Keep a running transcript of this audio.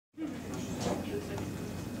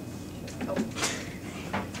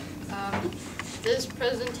This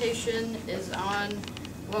presentation is on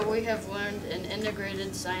what we have learned in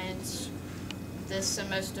integrated science this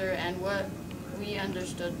semester and what we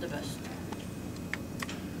understood the best.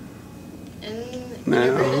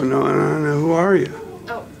 No. Who are you?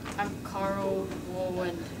 Oh, I'm Karl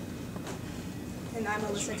Wohlwend. And I'm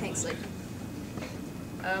Alyssa Tanksley.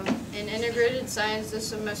 In integrated science this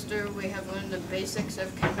semester, we have learned the basics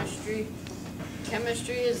of chemistry.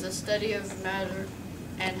 Chemistry is the study of matter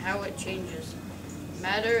and how it changes.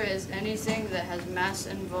 Matter is anything that has mass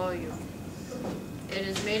and volume. It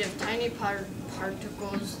is made of tiny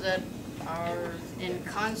particles that are in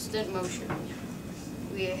constant motion.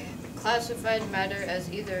 We classified matter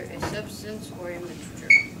as either a substance or a mixture.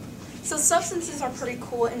 So substances are pretty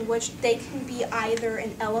cool in which they can be either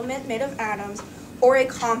an element made of atoms or a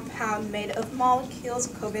compound made of molecules,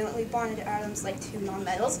 covalently bonded atoms like two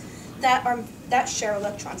nonmetals that share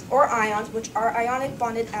electrons, or ions, which are ionic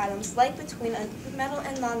bonded atoms like between a metal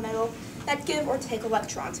and nonmetal that give or take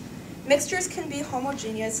electrons. Mixtures can be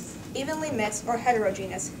homogeneous, evenly mixed, or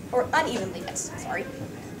heterogeneous, or unevenly mixed,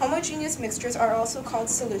 Homogeneous mixtures are also called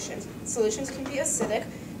solutions. Solutions can be acidic,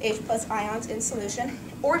 H+ ions in solution,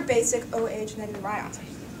 or basic, OH- ions.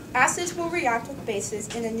 Acids will react with bases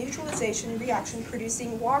in a neutralization reaction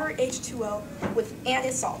producing water H2O and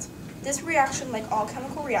a salt. This reaction, like all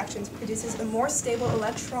chemical reactions, produces a more stable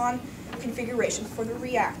electron configuration for the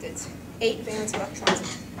reactants, 8 valence electrons.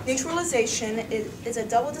 Neutralization is a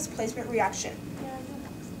double displacement reaction.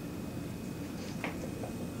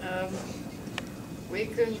 We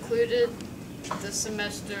concluded the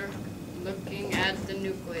semester looking at the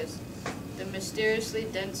nucleus, the mysteriously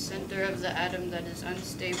dense center of the atom that is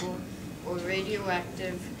unstable or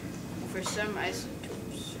radioactive for some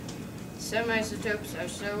isotopes. Some isotopes are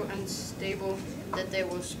so unstable that they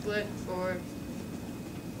will split or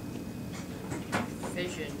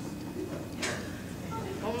fission.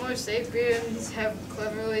 Homo sapiens have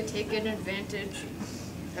cleverly taken advantage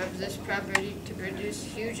of this property to produce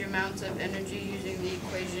huge amounts of energy using the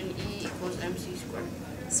equation E = mc².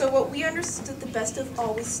 So what we understood the best of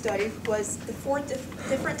all we studied was the 4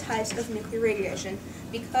 different types of nuclear radiation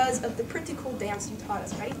because of the pretty cool dance you taught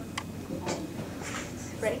us. Ready?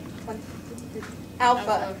 Ready? 1, 2, 3.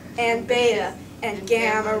 Alpha and beta and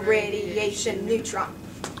gamma radiation neutron.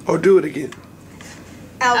 Oh, do it again.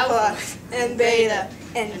 Alpha and beta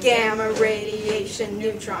and gamma radiation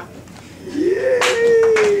neutron.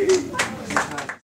 Yay!